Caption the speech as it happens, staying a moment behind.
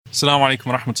Assalamu alaikum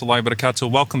wa rahmatullahi wa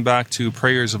barakatuh. Welcome back to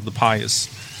Prayers of the Pious.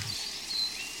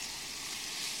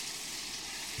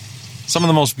 Some of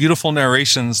the most beautiful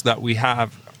narrations that we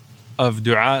have of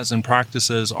du'as and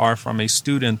practices are from a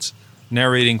student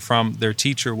narrating from their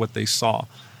teacher what they saw.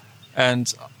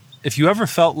 And if you ever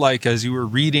felt like as you were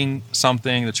reading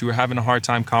something that you were having a hard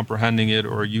time comprehending it,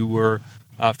 or you were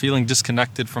feeling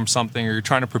disconnected from something, or you're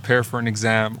trying to prepare for an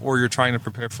exam, or you're trying to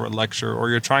prepare for a lecture, or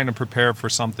you're trying to prepare for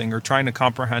something, or trying to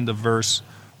comprehend a verse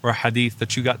or a hadith,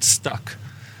 that you got stuck.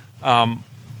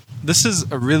 This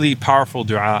is a really powerful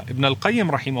dua. Ibn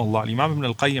al-Qayyim rahimahullah, Imam Ibn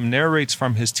al-Qayyim narrates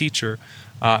from his teacher,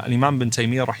 Imam bin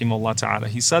Taymiyyah rahimahullah ta'ala.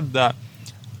 He said that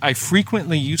I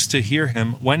frequently used to hear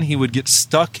him when he would get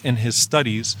stuck in his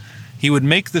studies. He would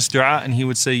make this dua and he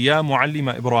would say, Ya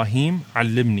mu'allima Ibrahim,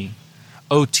 allimni.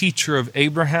 O teacher of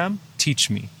Abraham, teach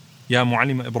me. Ya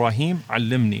mu'allima Ibrahim,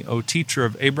 allimni. O teacher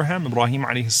of Abraham, Ibrahim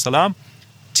alayhi salam,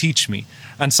 teach me.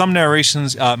 And some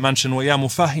narrations mention, Wa ya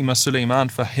mufahima Sulaiman,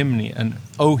 fahimni. And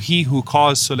O he who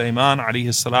caused Sulaiman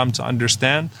alayhi salam to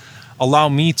understand, allow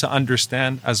me to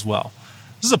understand as well.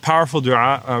 This is a powerful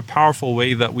dua, a powerful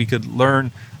way that we could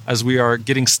learn as we are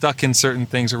getting stuck in certain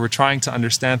things, or we're trying to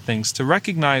understand things, to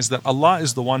recognize that Allah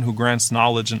is the one who grants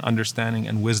knowledge and understanding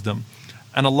and wisdom.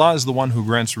 And Allah is the one who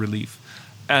grants relief.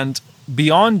 And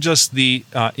beyond just the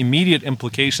immediate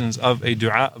implications of a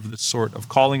dua of this sort, of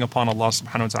calling upon Allah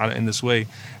subhanahu wa ta'ala in this way,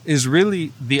 is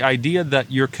really the idea that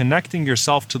you're connecting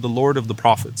yourself to the Lord of the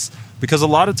Prophets. Because a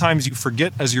lot of times you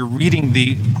forget as you're reading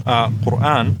the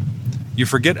Quran, you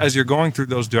forget as you're going through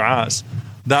those du'as,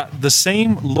 that the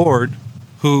same Lord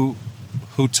who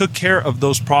took care of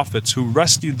those prophets, who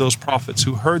rescued those prophets,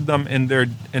 who heard them in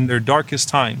their darkest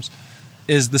times,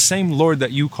 is the same Lord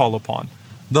that you call upon.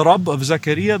 The Rabb of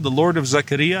Zakaria, the Lord of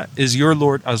Zakaria, is your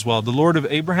Lord as well. The Lord of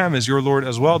Abraham is your Lord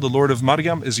as well. The Lord of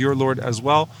Maryam is your Lord as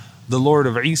well. The Lord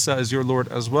of Isa is your Lord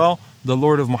as well. The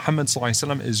Lord of Muhammad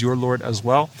ﷺ is your Lord as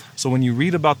well. So when you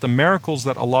read about the miracles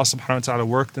that Allah subhanahu wa ta'ala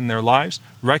worked in their lives,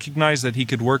 recognize that He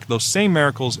could work those same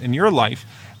miracles in your life.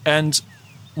 And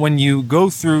when you go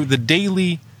through the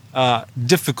daily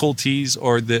difficulties,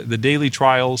 or the daily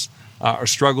trials or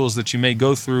struggles that you may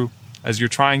go through as you're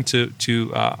trying to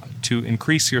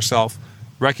increase yourself,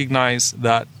 recognize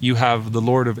that you have the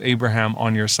Lord of Abraham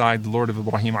on your side, the Lord of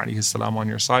Ibrahim alayhi salam on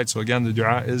your side. So again, the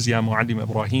dua is, Ya mu'allim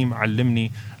Ibrahim, allimni.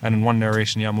 And in one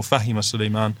narration, Ya mufahima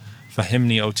Sulaiman,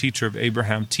 fahimni. O teacher of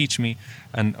Abraham, teach me.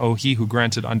 And O he who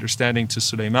granted understanding to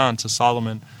Sulaiman, to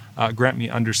Solomon, grant me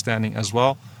understanding as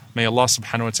well. May Allah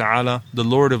subhanahu wa ta'ala, the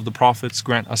Lord of the Prophets,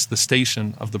 grant us the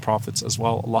station of the Prophets as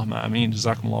well. Allahumma ameen.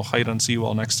 Jazakumullahu khairan. See you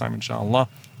all next time, inshaAllah.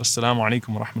 Wassalamu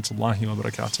alaikum wa rahmatullahi wa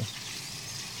barakatuh.